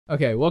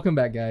Okay, welcome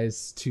back,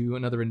 guys, to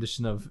another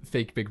edition of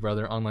Fake Big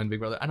Brother, Online Big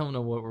Brother. I don't know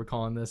what we're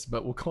calling this,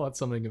 but we'll call it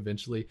something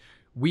eventually.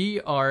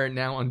 We are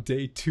now on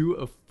day 2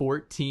 of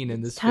 14 in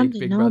It's this time Fake to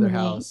Big Brother nominate.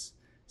 house.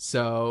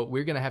 So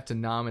we're going to have to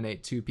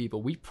nominate 2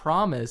 people. We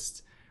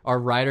promised our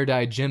ride or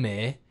die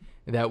Jimmy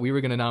that we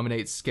were going to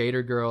nominate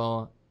Skater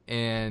Girl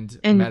and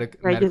And Medical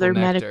regular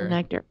medical Nectar.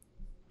 nectar.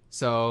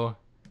 So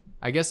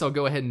I guess I'll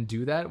go ahead and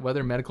do that.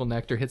 Whether Medical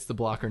Nectar hits the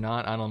block or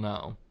not, I don't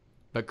know.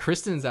 But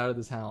Kristen's out of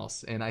this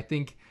house, and I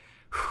think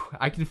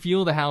I can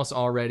feel the house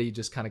already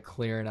just kind of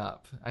clearing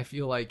up. I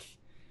feel like,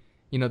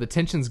 the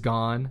tension's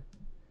gone.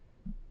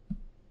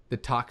 The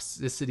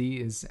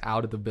toxicity is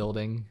out of the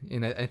building,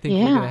 and I think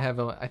we're gonna Yeah. have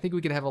a. I think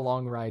we could have a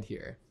long ride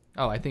here.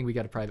 Oh, I think we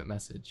got a private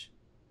message.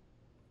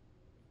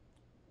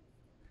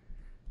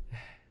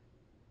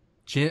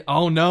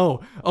 Oh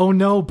no! Oh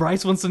no!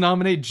 Bryce wants to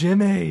nominate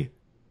Jimmy.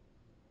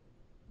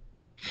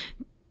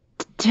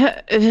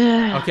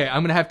 Okay,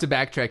 I'm gonna have to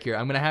backtrack here.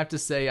 I'm gonna have to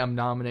say I'm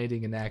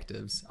nominating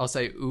inactives. I'll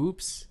say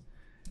oops,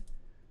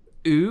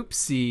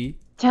 oopsie,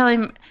 Tell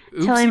him.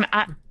 Tell oopsie,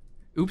 him.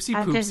 oopsie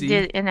I just poopsie.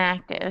 did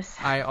inactives.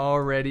 I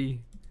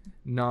already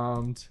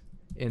nommed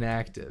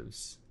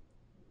inactives.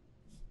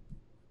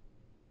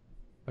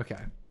 Okay.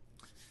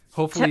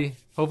 Hopefully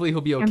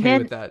he'll be And okay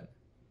then, with that.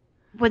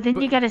 well, then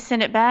But you got to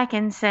send it back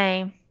and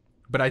say,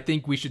 but I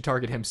think we should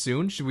target him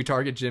soon. Should we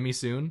target Jimmy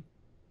soon?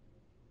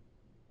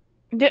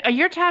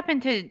 You're typing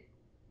to.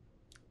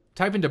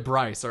 Type into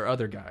Bryce, our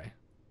other guy.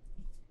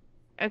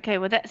 Okay,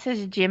 well that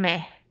says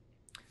Jimmy.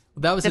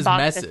 That was The his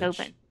box that's message.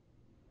 open.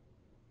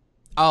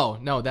 Oh,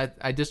 no, that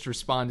I just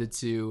responded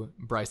to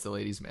Bryce the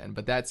ladies man,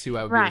 but that's who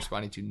I would be Right.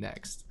 responding to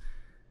next.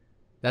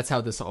 That's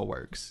how this all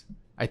works,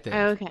 I think.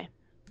 Okay.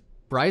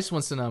 Bryce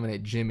wants to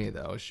nominate Jimmy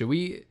though. Should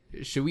we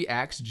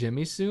axe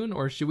Jimmy soon,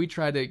 or should we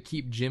try to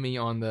keep Jimmy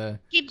on the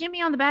Keep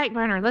Jimmy on the back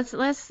burner.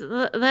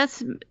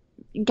 Let's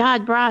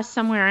guide Bryce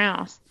somewhere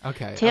else.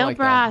 Okay, I Tell like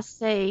Bryce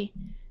say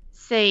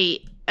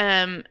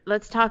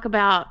let's talk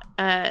about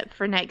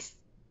for next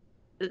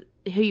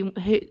who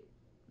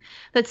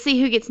let's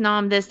see who gets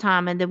nom this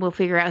time, and then we'll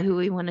figure out who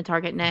we want to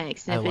target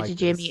next. I And if like it's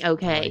Jimmy, this. I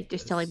okay, like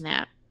just tell this. him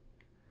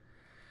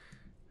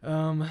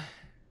that.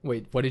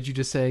 Wait, what did you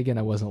just say again?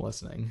 I wasn't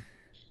listening.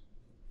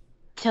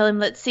 Tell him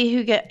let's see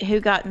who got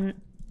the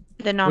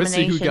Let's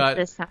see who nominations got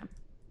this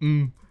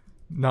time.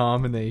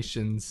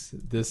 nominations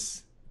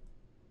this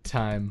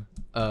time.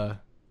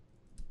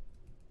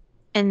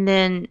 And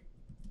then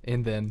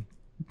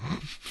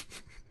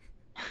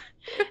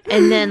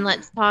And then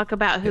let's talk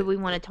about who we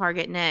want to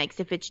target next.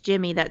 If it's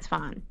Jimmy, that's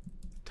fine.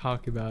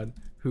 talk about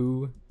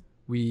who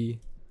we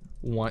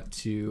want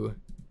to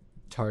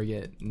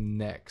target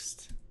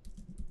next.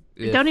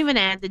 Don't even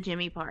add the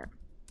Jimmy part.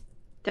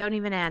 Don't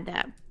even add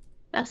that.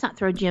 Let's not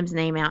throw Jim's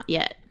name out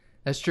yet.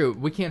 That's true.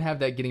 We can't have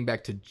that getting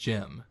back to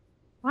Jim.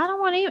 I don't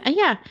want to.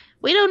 Yeah,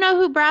 we don't know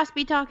who Bryce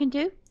be talking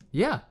to.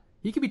 Yeah,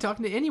 he could be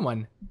talking to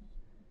anyone.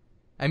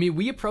 I mean,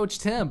 we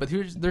approached him, but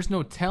there's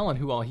no telling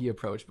who all he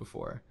approached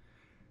before.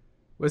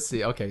 Let's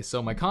see. Okay,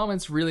 so my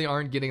comments really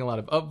aren't getting a lot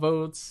of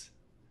upvotes.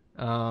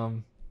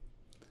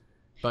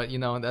 But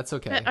that's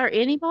okay. But are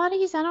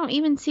anybody's? I don't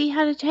even see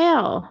how to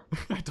tell.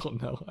 I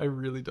don't know. I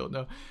really don't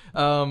know.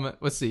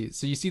 Let's see.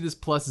 So you see this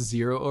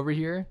 +0 over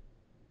here?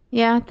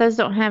 Yeah, those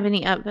don't have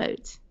any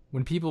upvotes.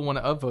 When people want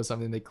to upvote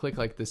something, they click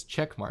like this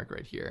check mark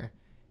right here.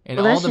 And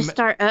Well, all let's just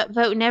start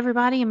upvoting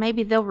everybody, and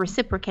maybe they'll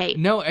reciprocate.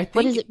 No, I think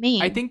What does it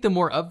mean? I think the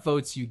more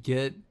upvotes you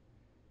get,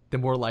 the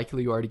more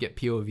likely you are to get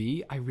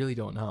POV. I really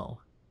don't know.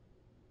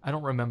 I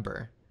don't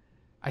remember.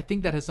 I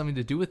think that has something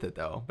to do with it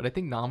though. But I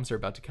think noms are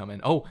about to come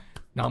in. Oh,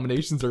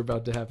 nominations are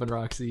about to happen,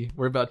 Roxy.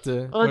 We're about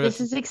to. Oh,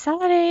 this is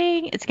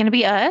exciting. It's going to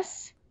be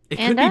us. It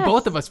and could be us.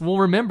 both of us. Well,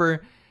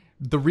 remember,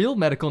 the real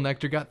Medical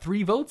Nectar got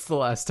 3 votes the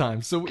last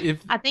time. So if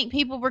I think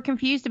people were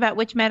confused about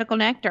which medical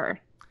nectar.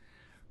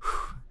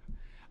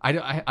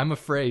 I'm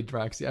afraid,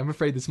 Roxy. I'm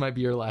afraid this might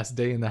be your last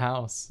day in the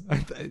house.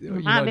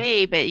 Might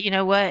be, but you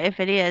know what? If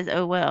it is,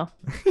 oh well.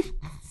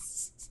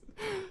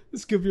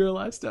 This could be our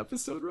last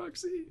episode,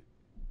 Roxy.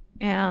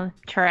 Yeah,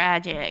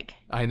 tragic.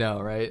 I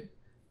know, right?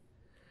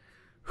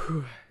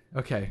 Whew.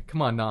 Okay,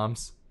 come on,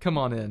 noms. Come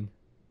on in.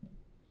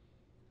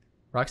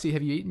 Roxy,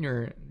 have you eaten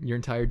your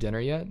entire dinner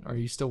yet? Or are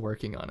you still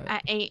working on it?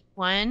 I ate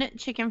 1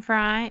 chicken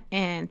fry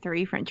and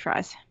 3 French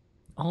fries.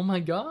 Oh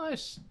my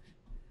gosh.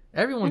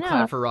 Everyone I know,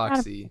 clap for I'm proud of-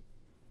 Roxy.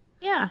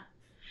 Yeah.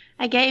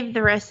 I gave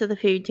the rest of the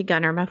food to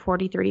Gunnar, my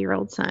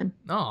 43-year-old son,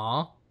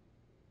 Aw.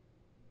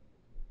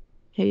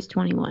 who's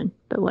 21,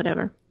 but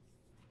whatever.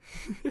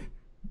 He's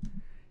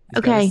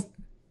Okay. got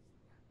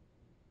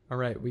all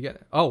right, we got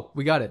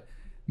it.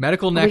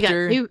 Medical We got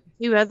Nectar.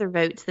 two other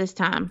votes this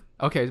time.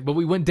 Okay, but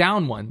we went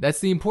down one. That's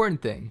the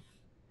important thing.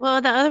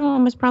 Well, the other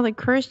one was probably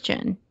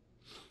Christian.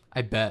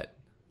 I bet.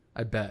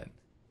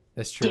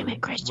 That's true. Damn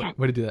it, Christian.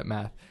 Way to do that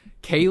math.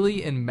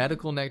 Kaylee and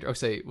Medical Nectar. Oh,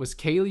 say, was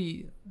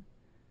Kaylee...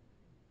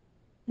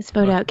 Let's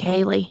vote out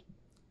Kaylee.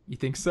 You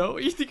think so?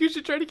 You think you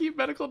should try to keep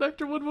Medical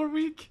Nectar one more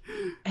week?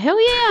 Hell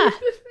yeah.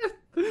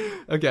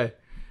 Okay.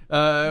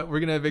 We're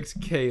going to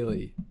evict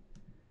Kaylee.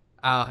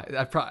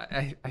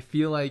 I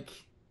feel like.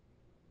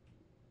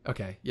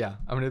 Okay, yeah,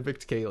 I'm gonna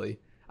evict Kaylee.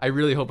 I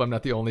really hope I'm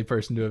not the only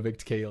person to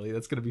evict Kaylee.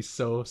 That's gonna be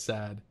so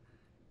sad.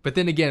 But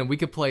then again, we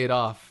could play it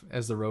off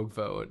as the rogue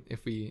vote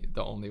if we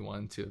the only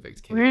one to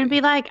evict Kaylee. We're gonna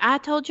be like, I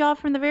told y'all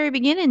from the very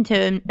beginning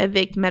to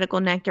evict Medical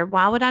Nectar.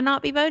 Why would I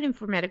not be voting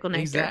for Medical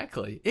Nectar?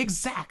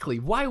 Exactly.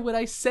 Why would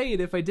I say it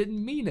if I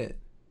didn't mean it?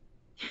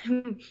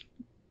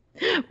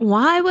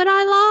 Why would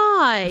I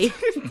lie?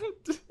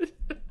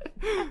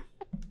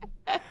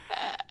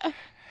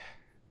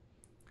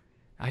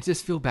 I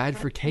just feel bad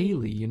for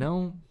Kaylee, you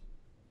know?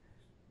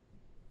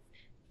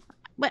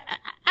 But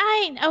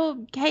I ain't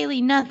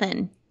Kaylee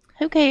nothing.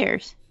 Who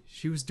cares?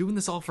 She was doing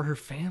this all for her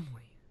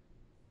family.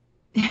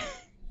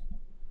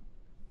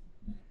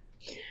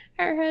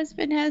 Her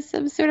husband has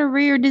some sort of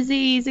rare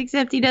disease,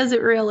 except he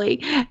doesn't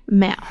really.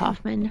 Matt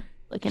Hoffman,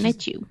 looking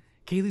at you.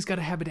 Kaylee's got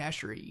a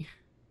haberdashery.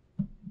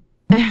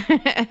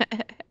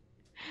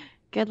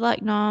 Good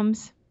luck,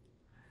 noms.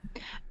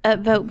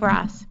 Vote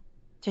Bryce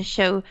to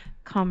show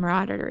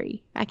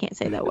camaraderie. I can't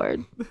say that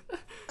word.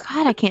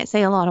 God, I can't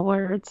say a lot of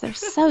words.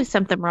 There's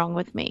something wrong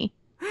with me.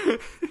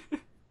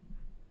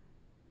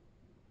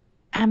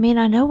 I mean,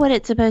 I know what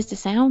it's supposed to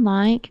sound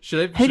like.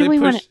 Should I push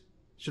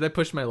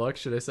my luck?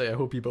 Should I say I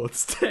hope you both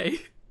stay?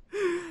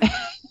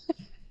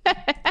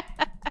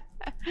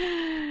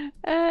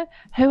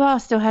 Who all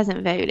still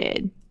hasn't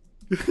voted?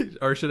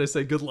 Or should I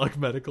say good luck,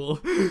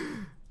 medical?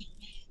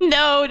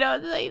 No,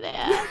 don't say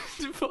that.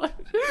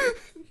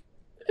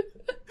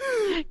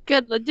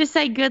 Good luck. Just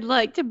say good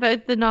luck to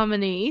both the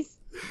nominees.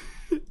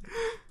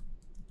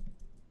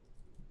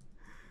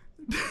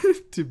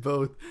 To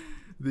both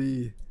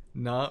the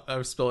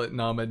I spell it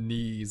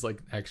nominees,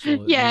 like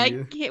actual. Yeah,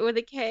 with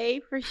a K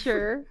for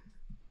sure.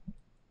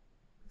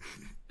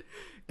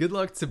 Good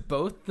luck to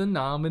both the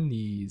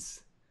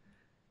nominees.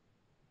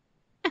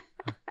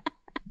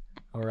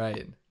 All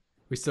right.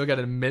 We still got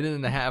a minute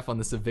and a half on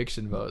this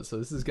eviction vote, so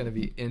this is going to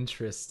be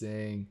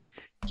interesting.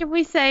 Can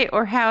we say,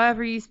 or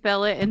however you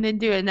spell it, and then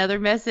do another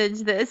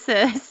message that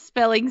says,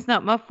 spelling's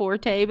not my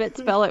forte, but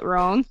spell it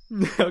wrong?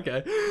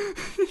 Okay.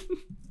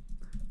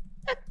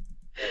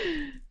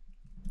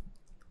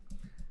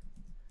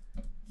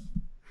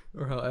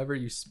 Or however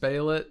you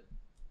spell it.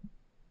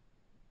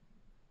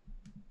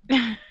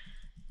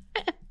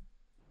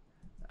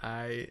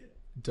 I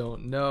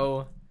don't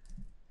know.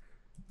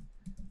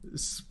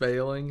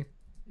 Spelling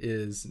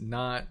is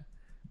not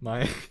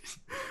my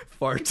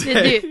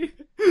forte.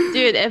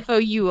 Dude,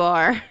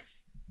 F-O-U-R.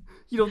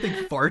 You don't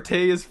think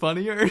Farte is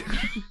funnier?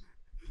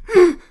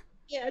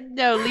 Yeah,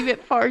 no, leave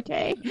it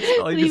Farte.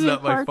 Spelling is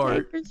not my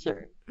fart. For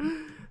sure.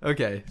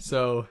 Okay,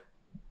 so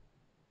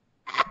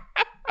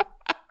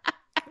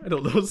I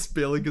don't know.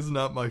 Spelling is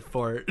not my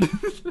fart.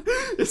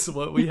 It's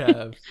what we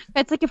have.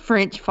 That's like a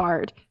French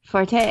fart.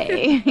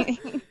 Forte.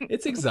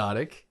 It's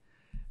exotic.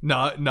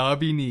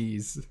 Knobby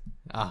knees.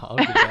 I'll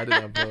give that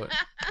a vote.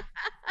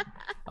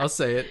 I'll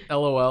say it.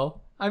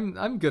 LOL.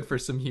 I'm good for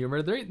some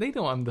humor. They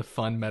know I'm the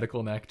fun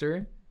medical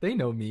nectar. They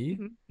know me.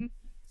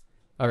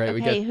 All right,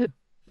 okay,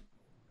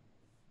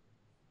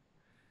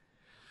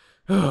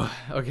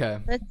 okay.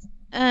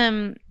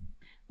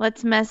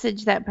 Let's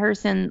message that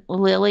person,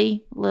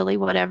 Lily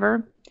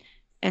whatever,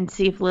 and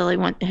see if Lily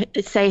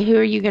say who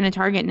are you going to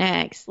target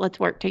next. Let's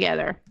work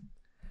together.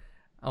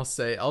 I'll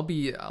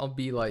be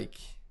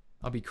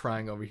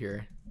crying over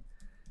here.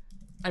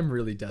 I'm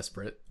really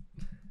desperate.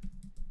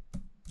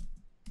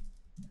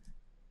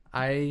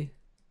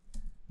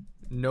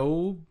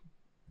 Nobody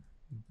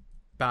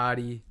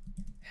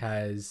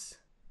has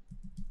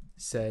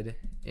said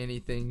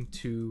anything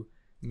to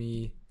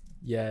me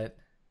yet.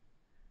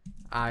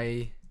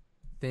 I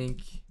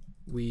think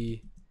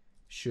we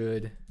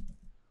should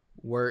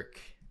work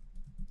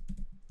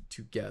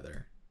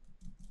together.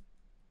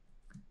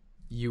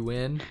 You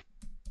in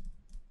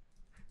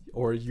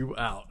or you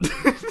out?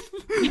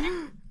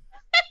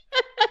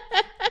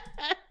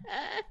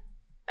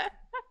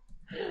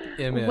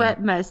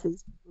 What message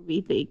will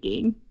be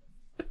thinking?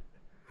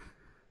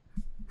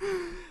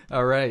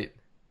 All right.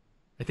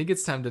 I think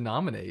it's time to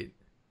nominate.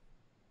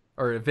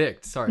 Or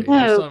evict, sorry.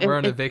 No, we're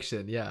on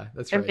eviction. Yeah,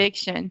 that's right.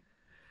 Eviction.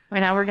 Well,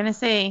 now we're going to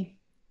see.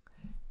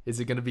 Is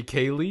it going to be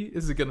Kaylee?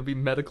 Is it going to be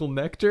Medical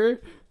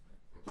Nectar?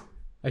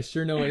 I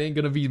sure know it ain't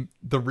going to be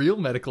the real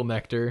Medical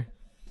Nectar.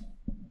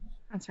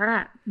 That's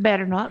right.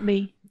 Better not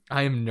be.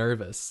 I am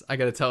nervous. I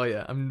got to tell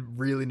you, I'm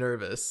really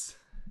nervous.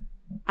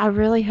 I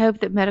really hope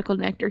that Medical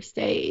Nectar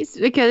stays,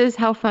 because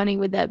how funny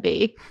would that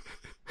be?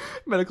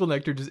 Medical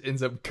Nectar just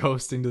ends up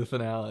coasting to the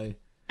finale.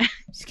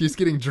 Just keeps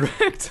getting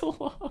dragged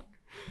along.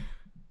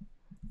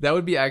 That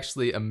would be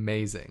actually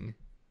amazing.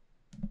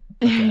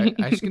 Okay,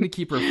 I'm just gonna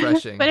keep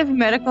refreshing. But if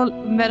medical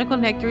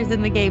nectar is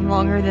in the game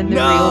longer than the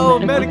real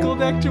real medical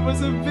nectar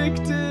was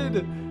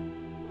evicted.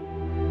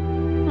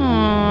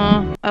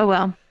 Aww. Oh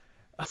well.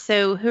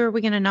 So who are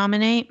we gonna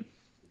nominate?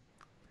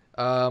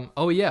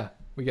 Oh yeah,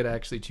 we gotta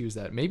actually choose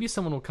that. Maybe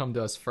someone will come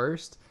to us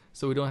first,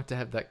 so we don't have to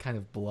have that kind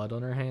of blood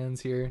on our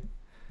hands here.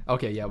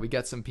 Okay, yeah, we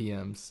got some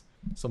PMs.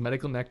 So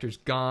medical nectar's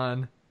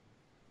gone.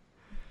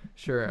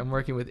 Sure, I'm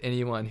working with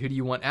anyone. Who do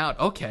you want out?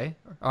 Okay.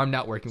 Or I'm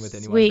not working with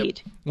anyone.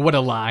 Sweet. Nope. What a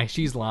lie.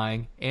 She's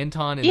lying.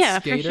 Anton and Yeah,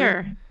 Skater? for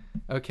sure.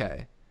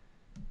 Okay.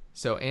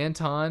 So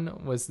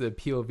Anton was the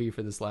POV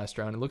for this last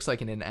round. It looks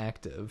like an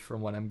inactive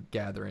from what I'm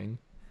gathering.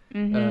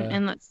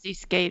 And let's do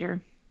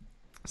Skater.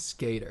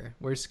 Skater.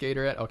 Where's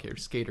Skater at? Okay,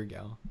 Skater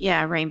gal.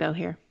 Yeah, rainbow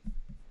here.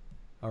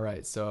 All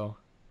right, so...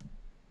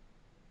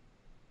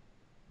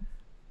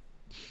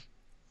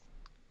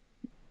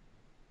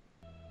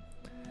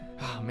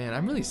 Oh, man,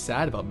 I'm really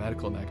sad about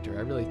Medical Nectar.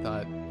 I really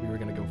thought we were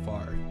going to go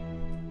far.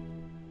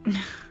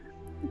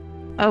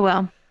 Oh,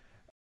 well.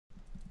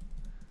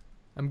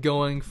 I'm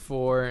going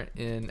for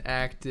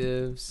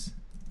inactives.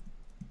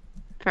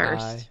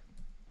 First.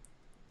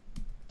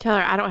 Tell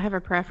her I don't have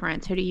a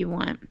preference. Who do you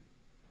want?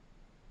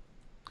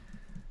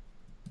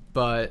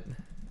 But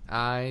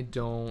I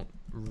don't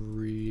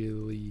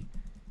really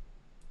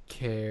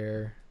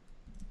care.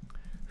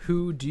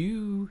 Who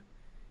do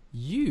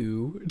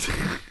you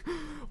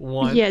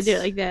want? Yeah, do it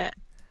like that.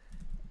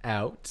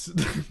 Out.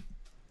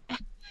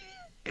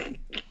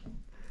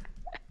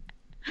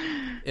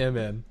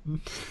 Amen.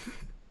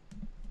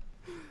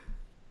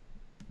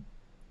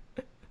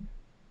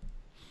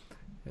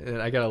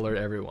 And I gotta alert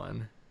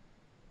everyone.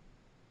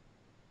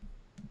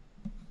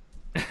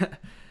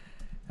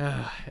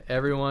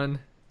 Everyone,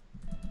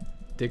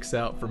 dicks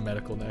out for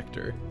Medical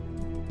Nectar.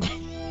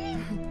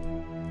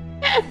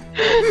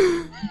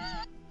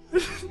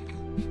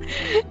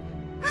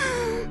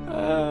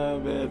 Oh,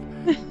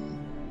 man.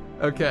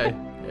 Okay,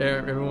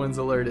 everyone's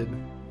alerted.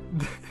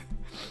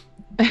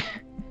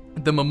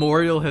 The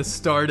memorial has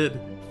started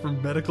for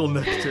Medical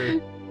Nectar.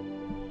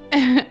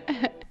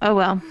 Oh,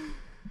 well.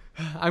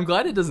 I'm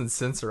glad it doesn't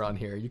censor on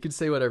here. You can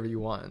say whatever you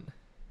want.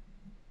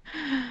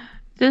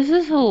 This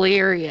is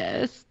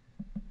hilarious.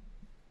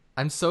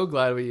 I'm so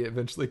glad we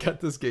eventually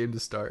got this game to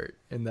start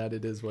and that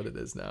it is what it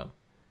is now.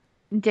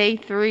 Day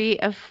 3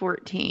 of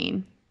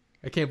 14.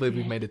 I can't believe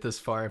we've made it this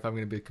far, if I'm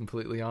going to be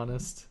completely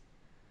honest.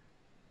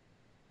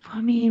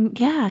 I mean,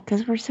 yeah,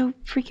 because we're so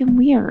freaking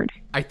weird.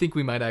 I think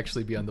we might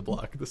actually be on the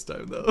block this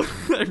time, though.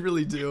 I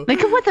really do.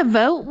 Look at what the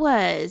vote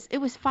was. It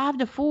was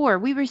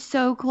 5-4. We were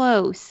so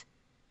close.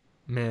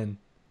 Man.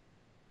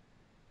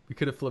 We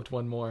could have flipped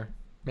one more.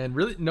 Man,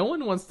 really, no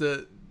one's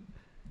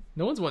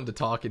wanting to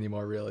talk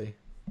anymore, really.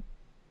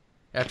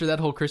 After that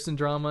whole Kristen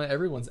drama,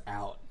 everyone's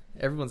out.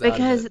 Everyone's out of it.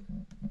 Because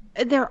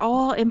they're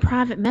all in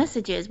private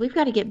messages. We've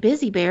got to get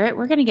busy, Barrett.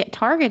 We're going to get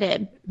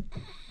targeted.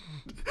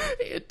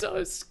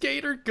 Anton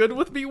Skater good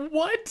with me?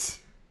 What?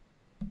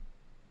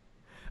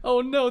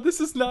 Oh no, this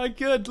is not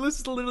good. This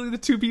is literally the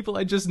two people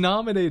I just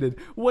nominated.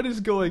 What is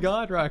going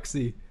on,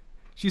 Roxy?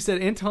 She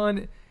said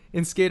Anton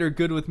and Skater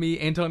good with me.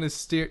 Anton is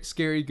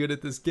scary good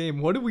at this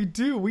game. What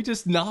do? We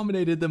just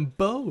nominated them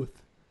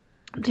both.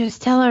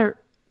 Just tell her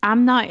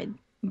I'm not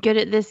good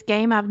at this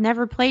game. I've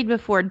never played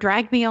before.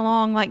 Drag me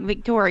along like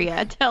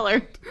Victoria. Tell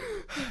her.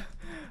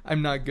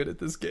 I'm not good at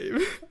this game.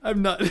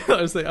 I'm not.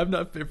 Honestly, I'm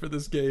not fit for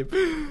this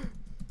game.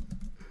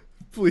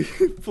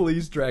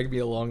 Please drag me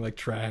along like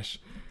trash.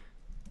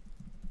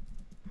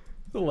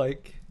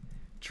 Like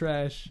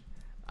trash.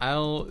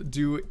 I'll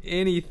do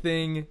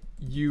anything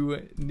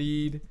you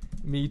need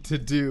me to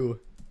do.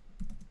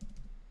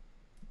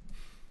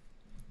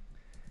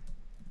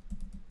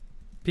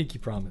 Pinky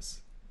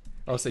promise.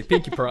 I'll say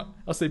pinky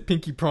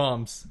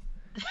proms.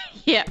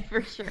 Yeah,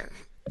 for sure.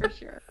 For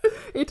sure.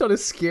 Anton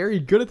is scary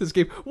good at this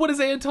game. What has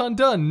Anton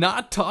done?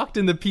 Not talked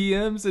in the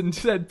PMs and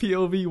said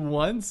POV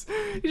once?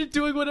 He's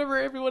doing whatever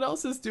everyone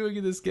else is doing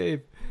in this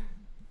game.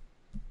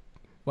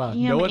 Wow,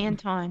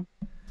 Anton.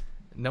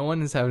 No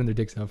one is having their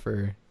dicks out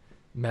for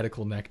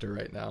Medical Nectar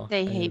right now.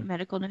 They hate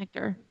Medical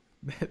Nectar.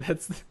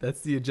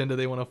 That's the agenda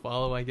they want to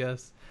follow, I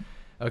guess.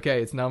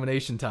 Okay, it's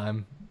nomination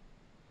time.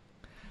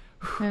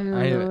 Oh,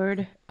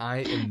 Lord. I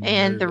am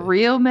and nervous. the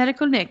real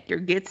Medical Nectar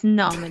gets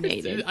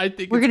nominated. I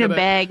think we're gonna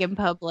beg in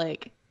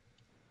public.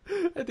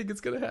 I think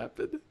it's gonna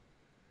happen.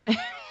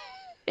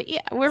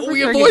 Yeah,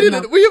 we avoided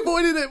it. We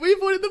avoided it. We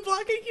avoided the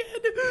block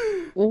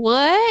again.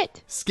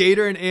 What?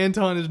 Skater and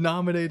Anton is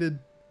nominated.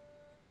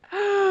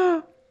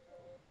 Who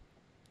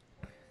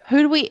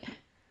do we?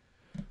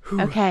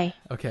 Okay.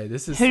 Okay.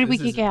 Who do we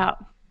kick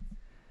out?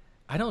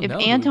 I don't know.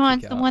 If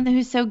Anton's the one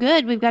who's so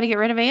good, we've got to get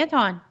rid of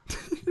Anton.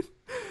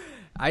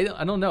 I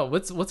don't know.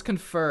 Let's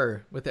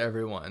confer with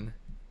everyone.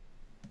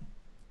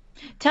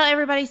 Tell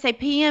everybody, say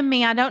PM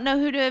me. I don't know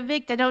who to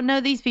evict. I don't know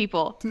these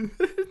people.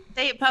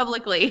 Say it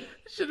publicly.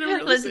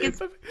 Let's get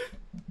some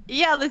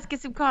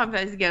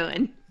combos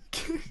going.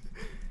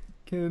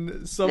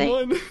 Can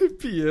someone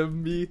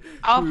PM me?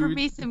 Offer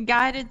me some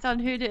guidance on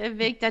who to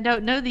evict. I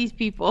don't know these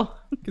people.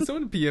 Can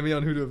someone PM me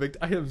on who to evict?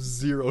 I have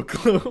zero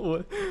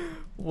clue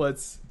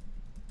what's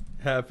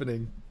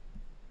happening.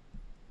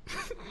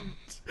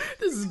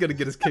 This is gonna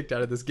get us kicked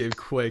out of this game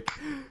quick.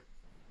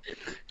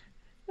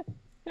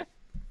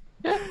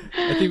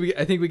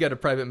 I think we got a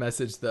private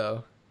message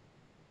though.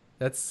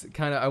 That's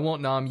kind of I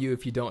won't nom you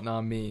if you don't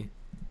nom me.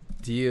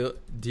 Delio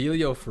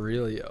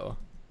Ferrilio.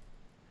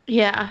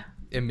 Yeah.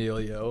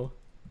 Emilio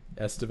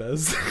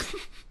Estevez.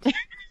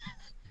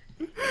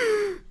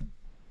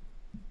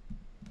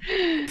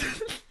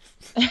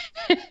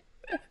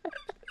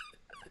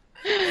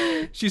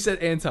 She said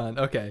Anton.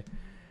 Okay.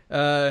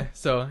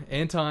 So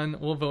Anton,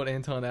 we'll vote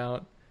Anton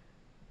out.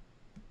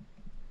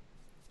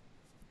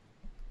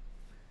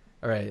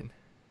 All right.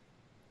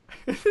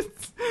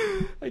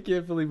 I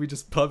can't believe we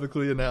just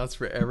publicly announced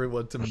for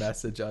everyone to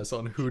message us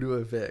on who to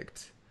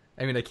evict.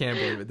 I mean, I can't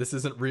believe it. This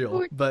isn't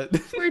real, but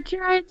We're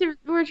trying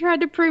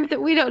to prove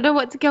that we don't know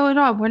what's going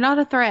on. We're not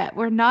a threat.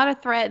 We're not a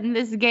threat in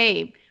this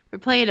game. We're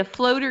playing a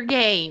floater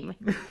game.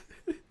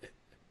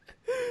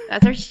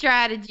 That's our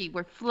strategy.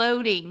 We're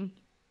floating.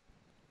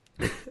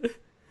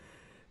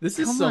 this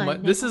is Come so on, much.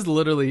 Nick. This is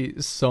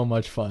literally so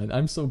much fun.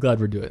 I'm so glad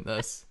we're doing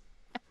this.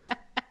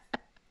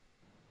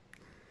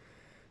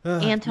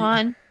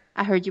 Anton,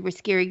 I heard you were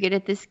scary good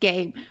at this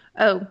game.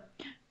 Oh,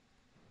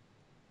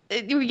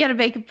 we got to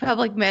make a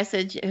public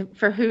message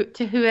for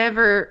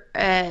whoever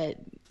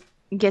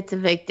gets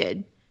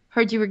evicted.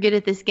 Heard you were good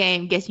at this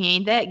game. Guess you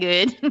ain't that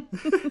good.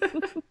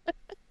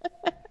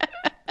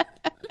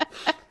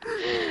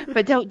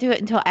 But don't do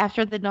it until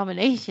after the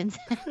nominations.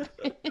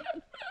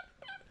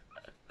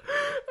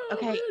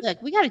 Okay,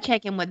 look, we got to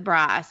check in with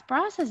Bryce.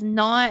 Bryce has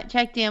not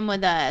checked in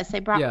with us. Say,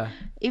 Bryce, Yeah.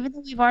 even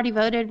though we've already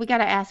voted, we got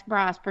to ask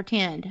Bryce.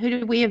 Pretend. Who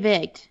did we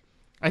evict?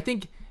 I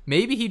think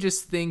maybe he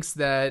just thinks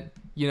that,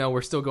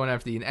 we're still going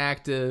after the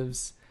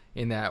inactives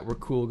and that we're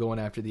cool going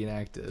after the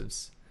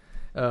inactives.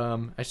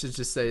 I should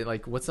just say,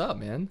 like, what's up,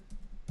 man?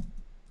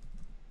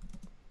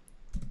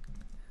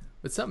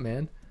 What's up,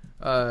 man?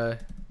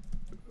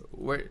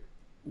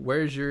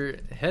 Where's your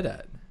head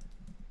at?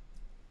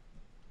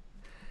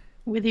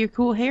 With your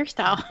cool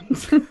hairstyle.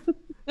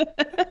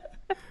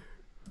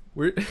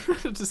 Where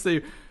just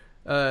say,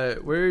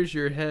 where's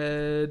your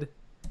head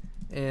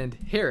and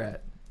hair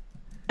at?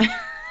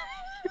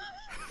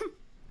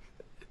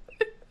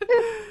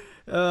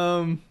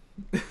 I'm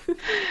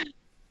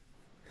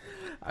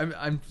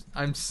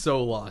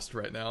so lost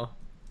right now.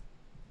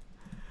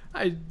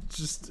 I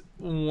just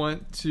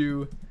want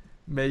to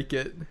make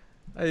it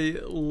a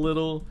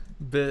little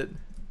bit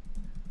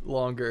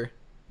longer.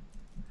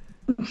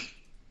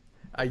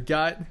 I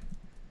got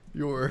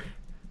your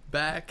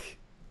back,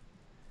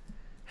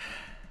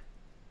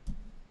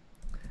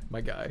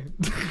 my guy.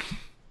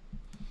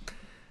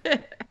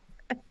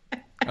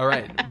 All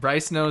right,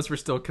 Bryce knows we're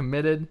still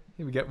committed.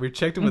 We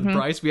checked in with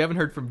Bryce. We haven't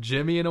heard from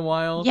Jimmy in a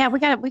while. Yeah, we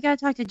got to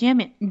talk to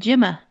Jimmy.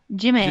 Jimmy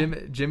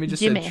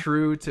just said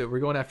true to. We're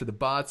going after the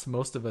bots.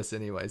 Most of us,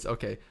 anyways.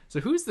 Okay,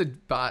 so who's the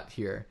bot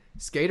here?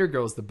 Skater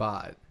Girl's the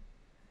bot,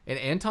 and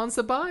Anton's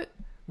the bot.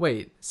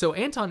 Wait, so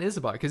Anton is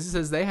a bot because it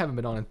says they haven't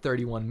been on in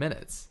 31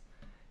 minutes,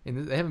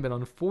 and they haven't been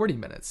on in 40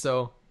 minutes.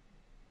 So,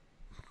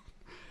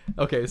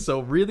 okay,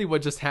 so really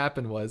what just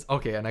happened was,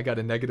 okay, and I got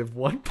a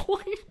 -1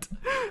 point.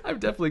 I'm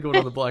definitely going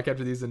on the block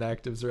after these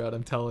inactives are out,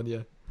 I'm telling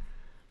you.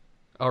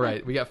 All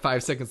right, we got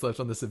 5 seconds left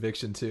on this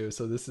eviction too,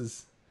 so this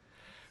is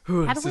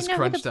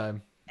crunch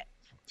time.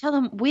 Tell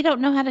them we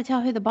don't know how to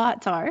tell who the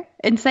bots are,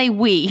 and say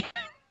we.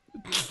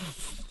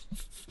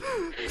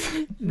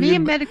 Me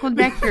and Medical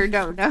Nectar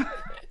don't know.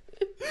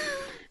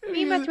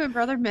 Me and my twin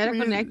brother,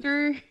 Medical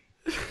Nectar.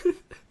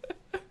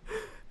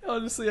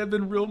 Honestly, I've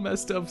been real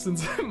messed up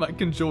since my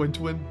conjoined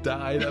twin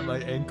died at my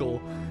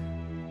ankle.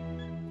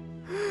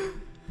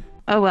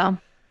 Oh, well.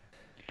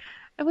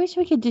 I wish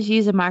we could just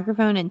use a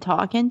microphone and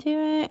talk into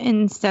it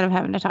instead of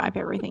having to type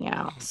everything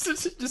out.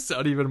 Just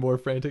sound even more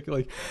frantic.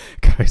 Like,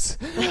 guys,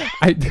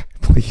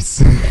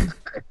 please.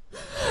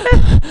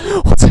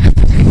 What's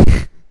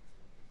happening?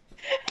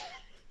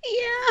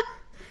 Yeah.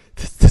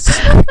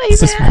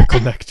 This is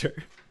Medical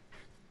Nectar.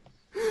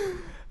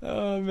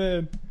 Oh,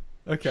 man.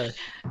 Okay.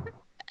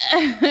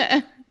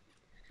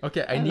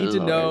 Okay, I need to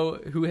know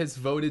who has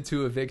voted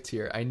to evict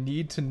here. I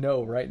need to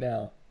know right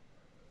now.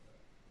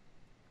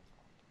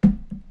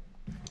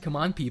 Come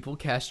on, people,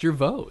 cast your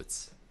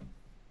votes.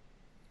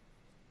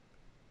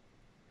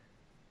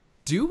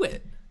 Do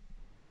it.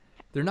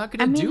 They're not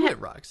going to do it,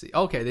 Roxy.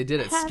 Okay, they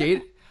did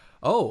it.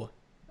 Oh,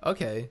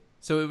 okay.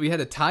 So we had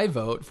a tie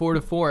vote,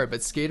 4-4,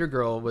 but Skater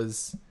Girl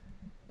was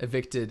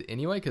evicted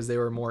anyway because they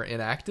were more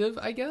inactive,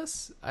 I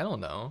guess? I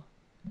don't know.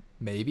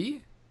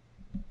 Maybe?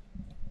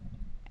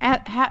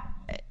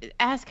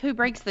 Ask who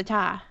breaks the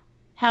tie.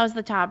 How is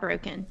the tie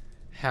broken?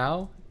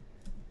 How?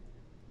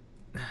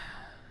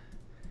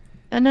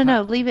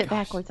 No. Leave it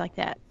backwards like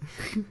that.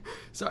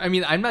 So, I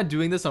mean, I'm not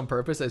doing this on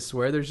purpose. I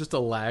swear there's just a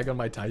lag on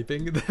my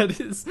typing that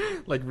is,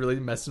 like, really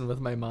messing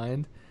with my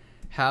mind.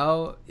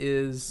 How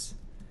is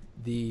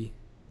the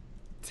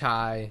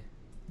tie...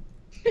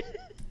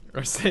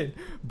 or saying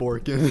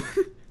Borkin.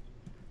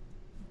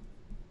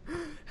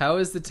 How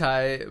is the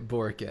tie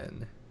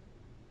Borkin?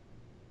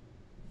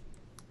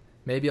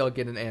 Maybe I'll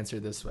get an answer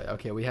this way.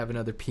 Okay, we have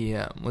another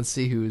PM. Let's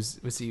see who's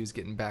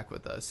getting back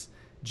with us.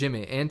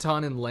 Jimmy,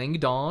 Anton, and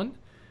Langdon.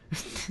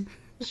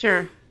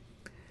 Sure.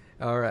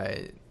 All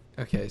right.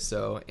 Okay,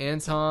 so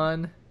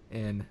Anton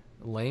and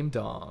Lame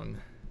Dong.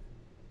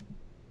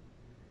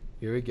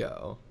 Here we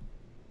go.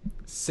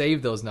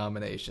 Save those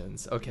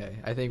nominations. Okay,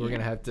 I think we're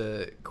gonna have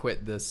to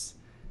quit this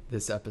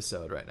this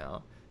episode right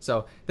now.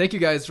 So thank you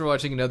guys for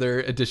watching another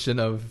edition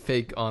of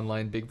Fake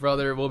Online Big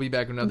Brother. We'll be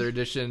back with another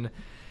edition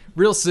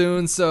real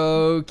soon,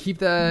 so keep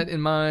that in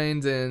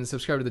mind and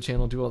subscribe to the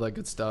channel, do all that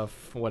good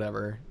stuff,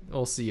 whatever.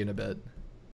 We'll see you in a bit.